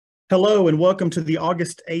Hello, and welcome to the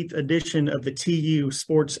August 8th edition of the TU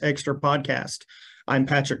Sports Extra podcast. I'm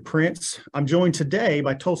Patrick Prince. I'm joined today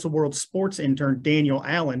by Tulsa World sports intern Daniel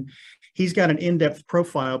Allen. He's got an in-depth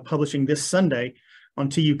profile publishing this Sunday on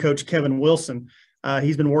TU coach Kevin Wilson.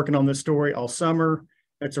 He's been working on this story all summer.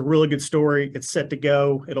 It's a really good story. It's set to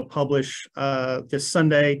go. It'll publish this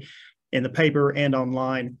Sunday in the paper and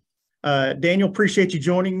online. Daniel, appreciate you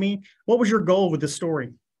joining me. What was your goal with this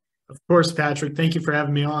story? Of course, Patrick. Thank you for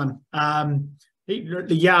having me on. I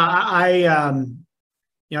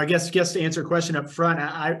guess to answer a question up front,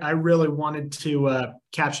 I really wanted to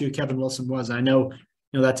capture who Kevin Wilson was. I know,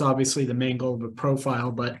 that's obviously the main goal of a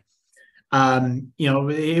profile, but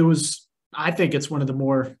it was. I think it's one of the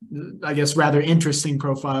more, rather interesting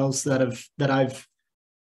profiles that I've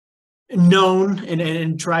known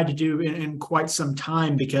and tried to do in quite some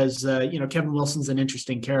time because Kevin Wilson's an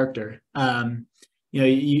interesting character.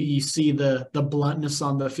 You see the bluntness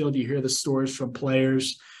on the field. You hear the stories from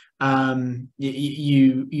players.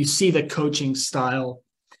 You see the coaching style,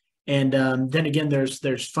 and then again,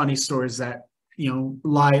 there's funny stories that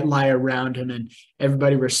lie around him, and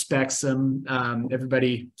everybody respects him.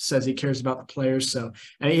 Everybody says he cares about the players. So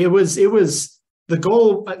it was the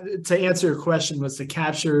goal to answer your question was to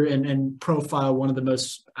capture and profile one of the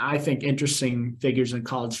most, I think, interesting figures in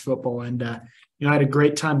college football, and I had a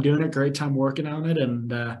great time doing it, great time working on it,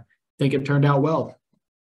 and I think it turned out well.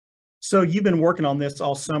 So you've been working on this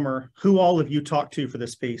all summer. Who all have you talked to for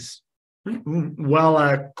this piece?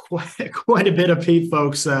 Well, quite a bit of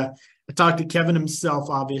folks. I talked to Kevin himself,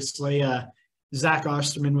 obviously, Zach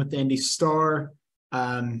Osterman with the Indy Star,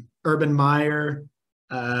 Urban Meyer,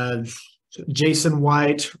 Jason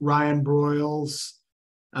White, Ryan Broyles,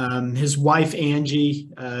 his wife, Angie,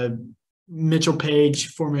 Mitchell Page,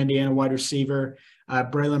 former Indiana wide receiver,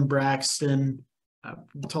 Braylon Braxton,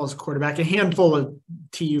 the tallest quarterback, a handful of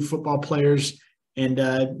TU football players, and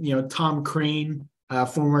Tom Crean,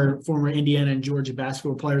 former Indiana and Georgia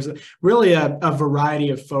basketball players. Really a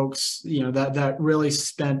variety of folks, that really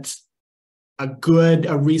spent a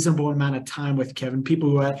reasonable amount of time with Kevin. People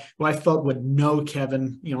who I felt would know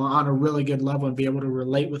Kevin, on a really good level and be able to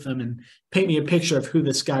relate with him and paint me a picture of who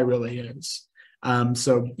this guy really is.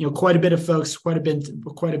 So quite a bit of folks, quite a bit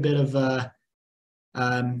of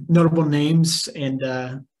notable names,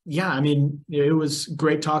 and it was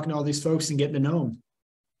great talking to all these folks and getting to know them.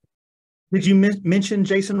 Did you mention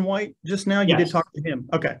Jason White just now? You Yes. did talk to him.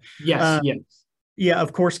 Okay. Yes. Yeah,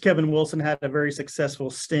 of course, Kevin Wilson had a very successful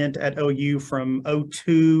stint at OU from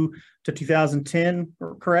 2002 to 2010,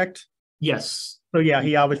 correct? Yes. So, yeah,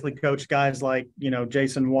 he obviously coached guys like,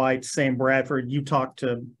 Jason White, Sam Bradford. You talked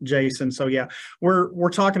to Jason. So, yeah,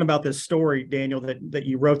 we're talking about this story, Daniel, that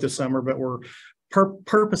you wrote this summer, but we're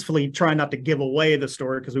purposefully trying not to give away the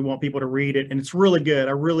story because we want people to read it. And it's really good.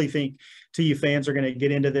 I really think TU fans are going to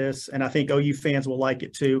get into this, and I think OU fans will like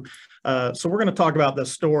it too. So we're going to talk about the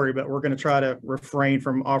story, but we're going to try to refrain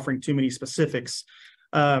from offering too many specifics.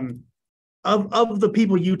 Of the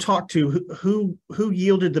people you talked to, who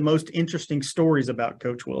yielded the most interesting stories about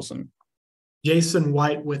Coach Wilson? Jason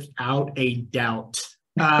White, without a doubt.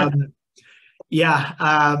 He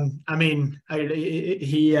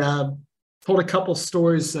told a couple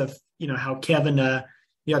stories of how Kevin,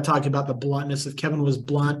 talked about the bluntness. If Kevin was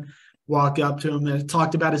blunt, walk up to him, and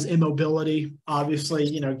talked about his immobility, obviously,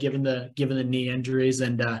 given the knee injuries,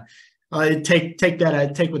 and take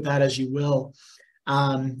with that as you will.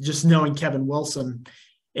 Just knowing Kevin Wilson,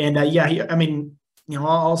 and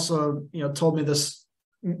also told me this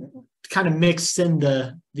kind of mixed in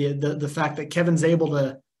the fact that Kevin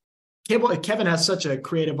has such a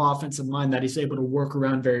creative offensive mind that he's able to work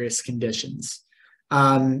around various conditions.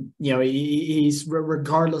 He's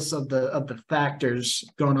regardless of the factors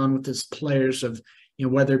going on with his players, of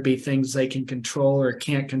whether it be things they can control or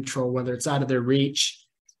can't control, whether it's out of their reach.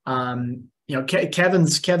 Kevin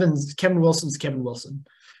Wilson's Kevin Wilson.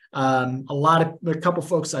 A couple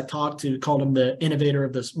folks I talked to called him the innovator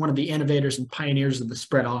of one of the innovators and pioneers of the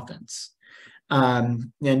spread offense.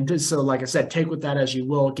 And so, like I said, take with that as you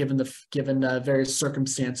will, given the various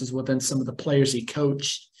circumstances within some of the players he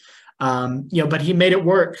coached. But he made it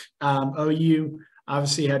work. OU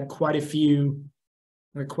obviously had a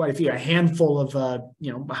handful of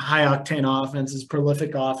high octane offenses,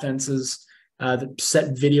 prolific offenses that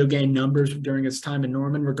set video game numbers during his time in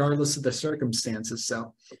Norman, regardless of the circumstances.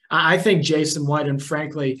 So I think Jason White, and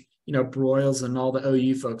frankly, Broyles and all the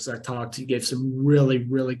OU folks I talked to, gave some really,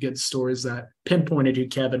 really good stories that pinpointed who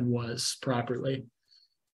Kevin was properly.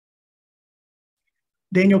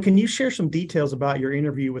 Daniel, can you share some details about your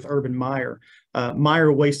interview with Urban Meyer?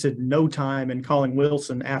 Meyer wasted no time in calling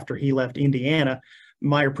Wilson after he left Indiana,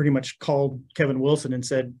 Meyer pretty much called Kevin Wilson and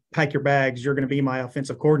said, pack your bags, you're going to be my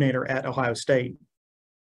offensive coordinator at Ohio State.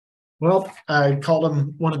 Well, I called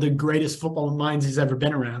him one of the greatest football minds he's ever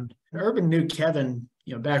been around. Urban knew Kevin,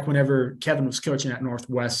 back whenever Kevin was coaching at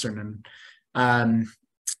Northwestern. And,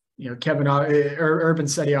 Urban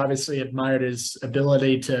said he obviously admired his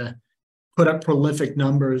ability to put up prolific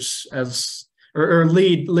numbers or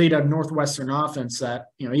lead a Northwestern offense that,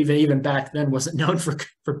 even back then wasn't known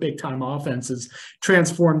for big time offenses,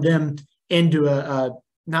 transformed them into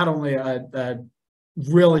not only a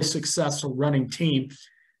really successful running team,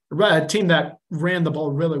 a team that ran the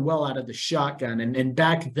ball really well out of the shotgun. And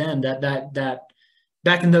back then,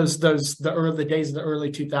 back in the early days of the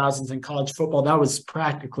early 2000s in college football, that was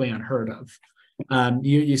practically unheard of.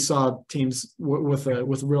 You saw teams with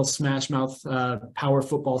real smash mouth power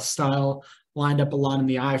football style lined up a lot in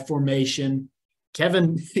the I formation.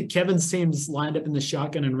 Kevin's teams lined up in the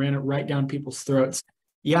shotgun and ran it right down people's throats.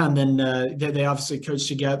 Yeah, and then they obviously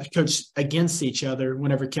coached against each other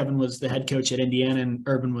whenever Kevin was the head coach at Indiana and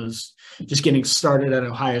Urban was just getting started at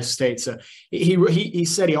Ohio State. So he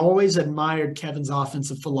said he always admired Kevin's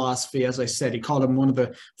offensive philosophy. As I said, he flat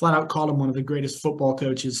out called him one of the greatest football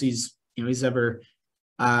coaches he's ever,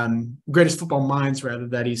 greatest football minds rather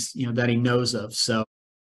that he knows of. So,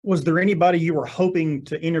 was there anybody you were hoping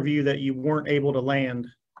to interview that you weren't able to land?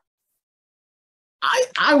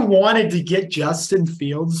 I wanted to get Justin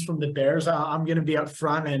Fields from the Bears. I'm going to be up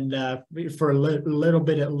front, and for a little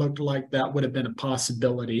bit, it looked like that would have been a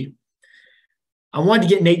possibility. I wanted to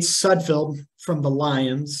get Nate Sudfeld from the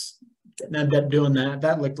Lions, and ended up doing that.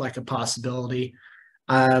 That looked like a possibility.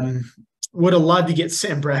 Would have loved to get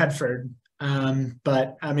Sam Bradford,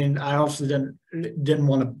 but I mean, I also didn't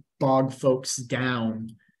want to bog folks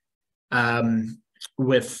down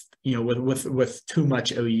with too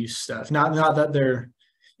much OU stuff. Not that they're,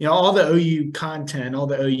 all the OU content, all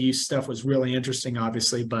the OU stuff was really interesting,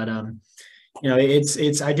 obviously, but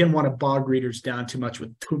it's I didn't want to bog readers down too much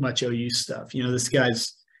with too much OU stuff. This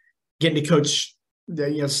guy's getting to coach,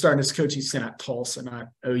 starting his coaching stint at Tulsa, not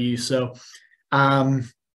OU. So,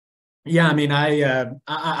 yeah, I mean,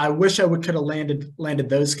 I wish I could have landed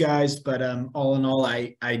those guys, but all in all,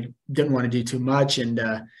 I didn't want to do too much, and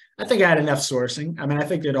I think I had enough sourcing. I mean, I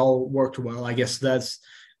think it all worked well. I guess that's,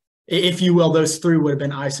 if you will, those three would have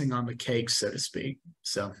been icing on the cake, so to speak.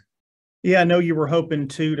 So, yeah, I know you were hoping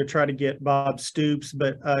to try to get Bob Stoops,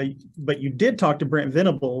 but you did talk to Brent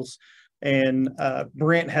Venables, and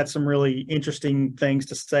Brent had some really interesting things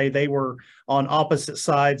to say. They were on opposite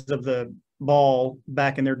sides of the ball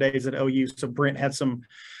back in their days at OU. So Brent had some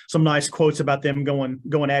nice quotes about them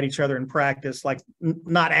going at each other in practice, like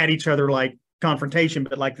not at each other like confrontation,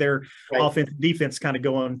 but like their offense and defense kind of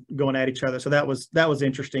going at each other. So that was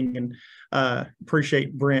interesting, and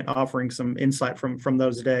appreciate Brent offering some insight from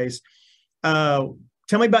those days. Tell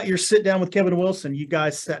me about your sit down with Kevin Wilson. You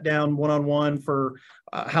guys sat down one-on-one for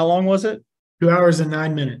how long was it? 2 hours and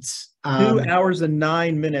 9 minutes. 2 hours and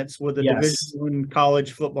 9 minutes with a yes. Division I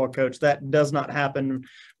college football coach. That does not happen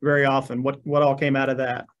very often. What all came out of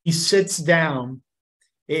that? He sits down.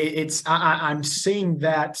 I'm seeing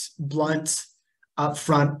that blunt up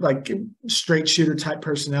front, like straight shooter type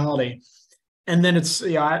personality. And then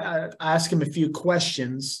I ask him a few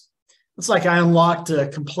questions. It's like I unlocked a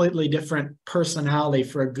completely different personality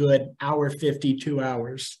for a good hour, 52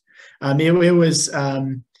 hours. It was,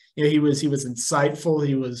 he was insightful.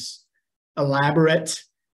 He was elaborate.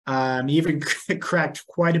 He even cracked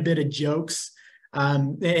quite a bit of jokes.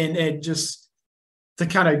 And it just, to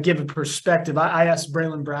kind of give a perspective, I asked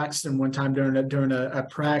Braylon Braxton one time during a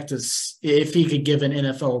practice if he could give an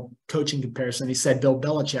NFL coaching comparison. He said Bill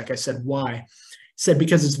Belichick. I said, why? He said,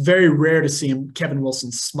 because it's very rare to see Kevin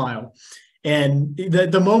Wilson smile. And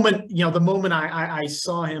the moment I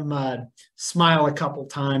saw him smile a couple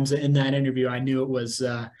times in that interview, I knew it was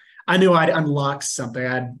I knew I'd unlocked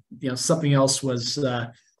something. Something else was.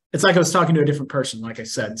 It's like I was talking to a different person, like I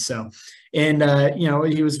said. So, and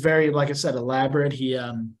he was very, like I said, elaborate. He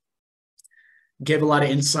gave a lot of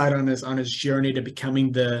insight on his journey to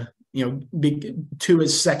becoming to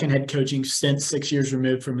his second head coaching stint, 6 years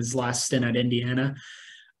removed from his last stint at Indiana.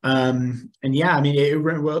 And yeah, I mean, it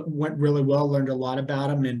went really well. Learned a lot about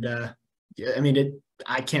him, and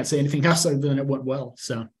I can't say anything else other than it went well.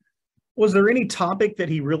 So, was there any topic that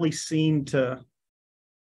he really seemed to?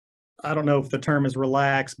 I don't know if the term is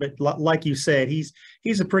relaxed, but like you said, he's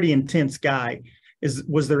a pretty intense guy.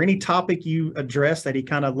 Was there any topic you addressed that he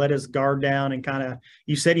kind of let his guard down and kind of?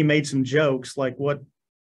 You said he made some jokes. Like what?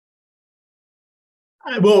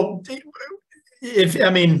 Well,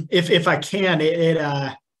 if I can,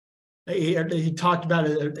 he talked about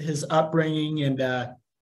his upbringing and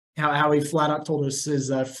how he flat out told us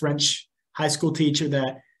his French high school teacher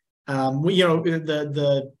that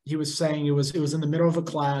he was saying it was in the middle of a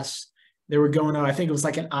class. They were going on, I think it was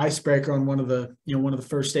like an icebreaker on one of the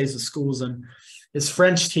first days of schools, and his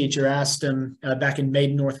French teacher asked him back in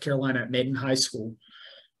Maiden, North Carolina, at Maiden High School,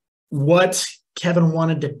 what Kevin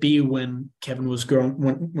wanted to be when Kevin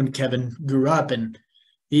grew up, and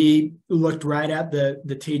he looked right at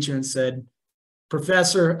the teacher and said,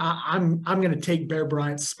 "Professor, I'm going to take Bear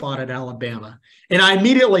Bryant's spot at Alabama." And I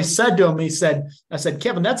immediately said to him, I said,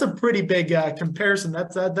 "Kevin, that's a pretty big comparison.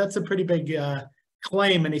 That's a pretty big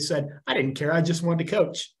claim." And he said, "I didn't care. I just wanted to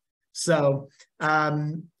coach." So, he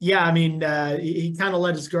kind of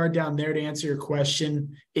let his guard down there to answer your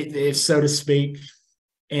question, if so to speak.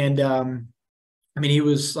 And he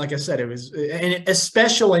was, like I said, and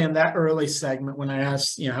especially in that early segment when I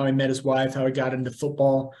asked, how he met his wife, how he got into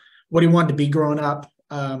football, what he wanted to be growing up.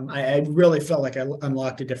 I really felt like I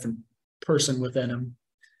unlocked a different person within him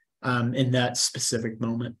in that specific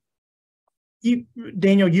moment.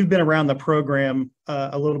 Daniel, you've been around the program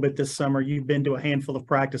a little bit this summer. You've been to a handful of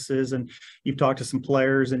practices and you've talked to some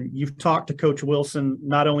players, and you've talked to Coach Wilson,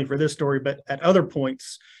 not only for this story, but at other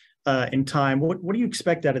points in time. What do you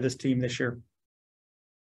expect out of this team this year?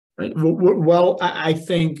 Well, I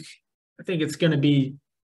think it's going to be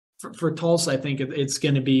for Tulsa. I think it's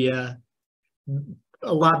going to be a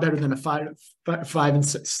lot better than a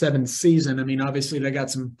 5-7 season. Obviously they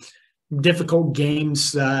got some difficult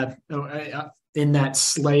games in that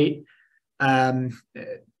slate. I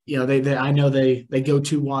know they go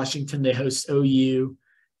to Washington, they host OU,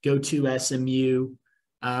 go to SMU,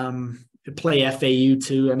 play FAU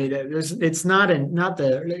too. It's not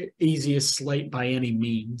the easiest slate by any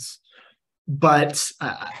means, but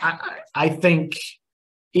I think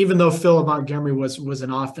even though Philip Montgomery was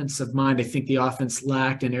an offensive mind, I think the offense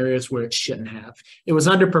lacked in areas where it shouldn't have. It was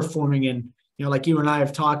underperforming, and like you and I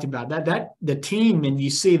have talked about that the team, and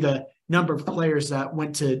you see the number of players that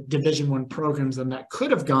went to Division I programs and that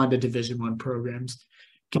could have gone to Division I programs.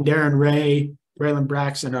 Darren Ray, Braylon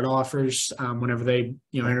Braxton at offers whenever they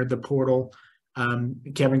entered the portal.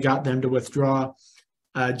 Kevin got them to withdraw.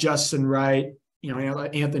 Justin Wright,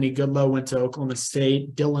 Anthony Goodlow went to Oklahoma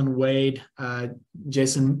State. Dylan Wade,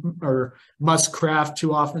 Muscraft,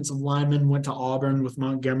 two offensive linemen, went to Auburn with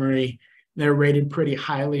Montgomery. They're rated pretty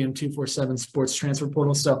highly in 247 Sports Transfer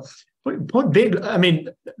Portal. So,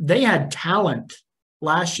 they had talent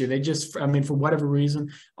last year. They just, for whatever reason,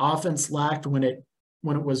 offense lacked when it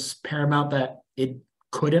was paramount that it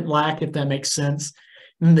couldn't lack, if that makes sense.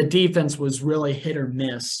 And the defense was really hit or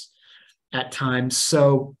miss at times.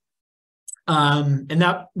 So, and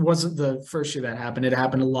that wasn't the first year that happened. It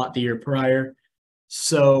happened a lot the year prior.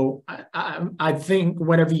 So I think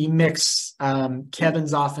whenever you mix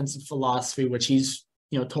Kevin's offensive philosophy, which he's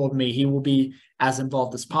told me he will be as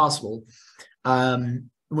involved as possible,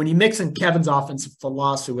 when you mix in Kevin's offensive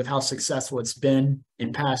philosophy with how successful it's been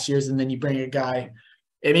in past years, and then you bring a guy,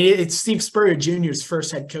 it's Steve Spurrier Jr.'s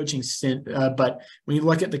first head coaching stint, but when you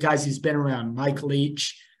look at the guys he's been around, Mike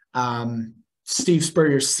Leach, Steve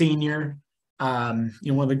Spurrier Sr.,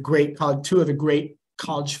 two of the great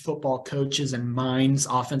college football coaches and minds,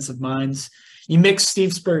 offensive minds. You mix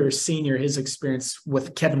Steve Spurrier Sr., his experience,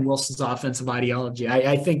 with Kevin Wilson's offensive ideology.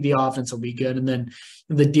 I think the offense will be good. And then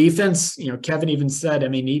the defense, Kevin even said,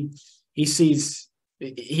 he sees,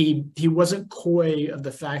 he wasn't coy of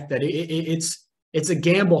the fact that it's a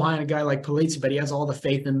gamble behind a guy like Polizzi, but he has all the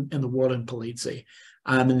faith in the world in Polizzi.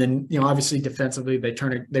 And then, obviously defensively,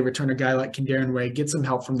 they return a guy like Darren Ray, get some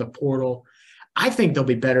help from the portal. I think they'll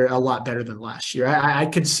be a lot better than last year. I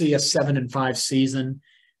could see a 7-5 season,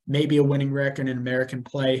 maybe a winning record in American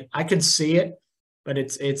play. I could see it, but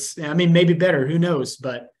it's maybe better. Who knows?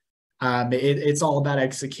 But it's all about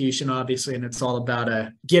execution, obviously, and it's all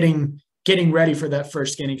about getting ready for that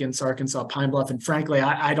first game against Arkansas Pine Bluff. And frankly,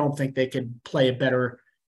 I don't think they could play a better,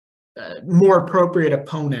 more appropriate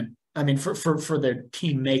opponent. For their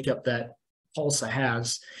team makeup that Tulsa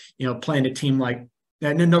has, playing a team like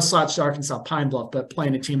that. No slouch to Arkansas Pine Bluff, but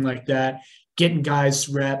playing a team like that, getting guys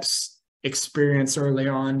reps, experience early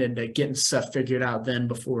on, and getting stuff figured out then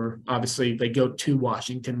before, obviously, they go to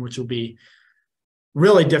Washington, which will be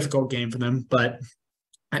really difficult game for them. But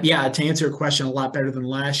yeah, to answer your question, a lot better than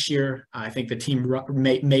last year. I think the team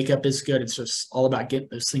makeup is good. It's just all about getting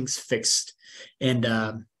those things fixed and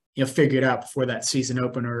figured out before that season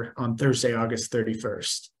opener on Thursday, August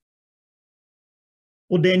 31st.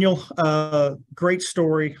 Well, Daniel, great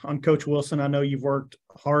story on Coach Wilson. I know you've worked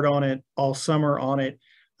hard on it all summer on it.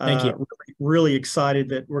 Thank you. Really excited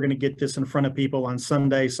that we're going to get this in front of people on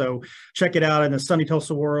Sunday. So check it out in the Sunny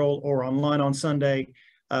Tulsa World or online on Sunday.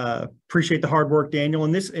 Appreciate the hard work, Daniel.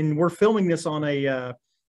 And we're filming this on a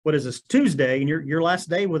what is this, Tuesday, and your last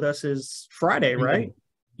day with us is Friday, right?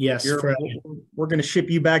 Yes. We're going to ship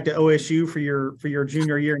you back to OSU for your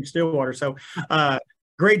junior year in Stillwater. So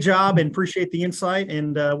great job, and appreciate the insight,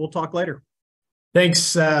 and we'll talk later.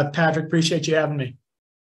 Thanks, Patrick. Appreciate you having me.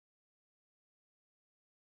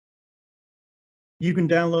 You can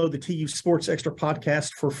download the TU Sports Extra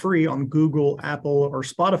podcast for free on Google, Apple, or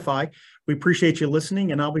Spotify. We appreciate you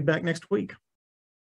listening, and I'll be back next week.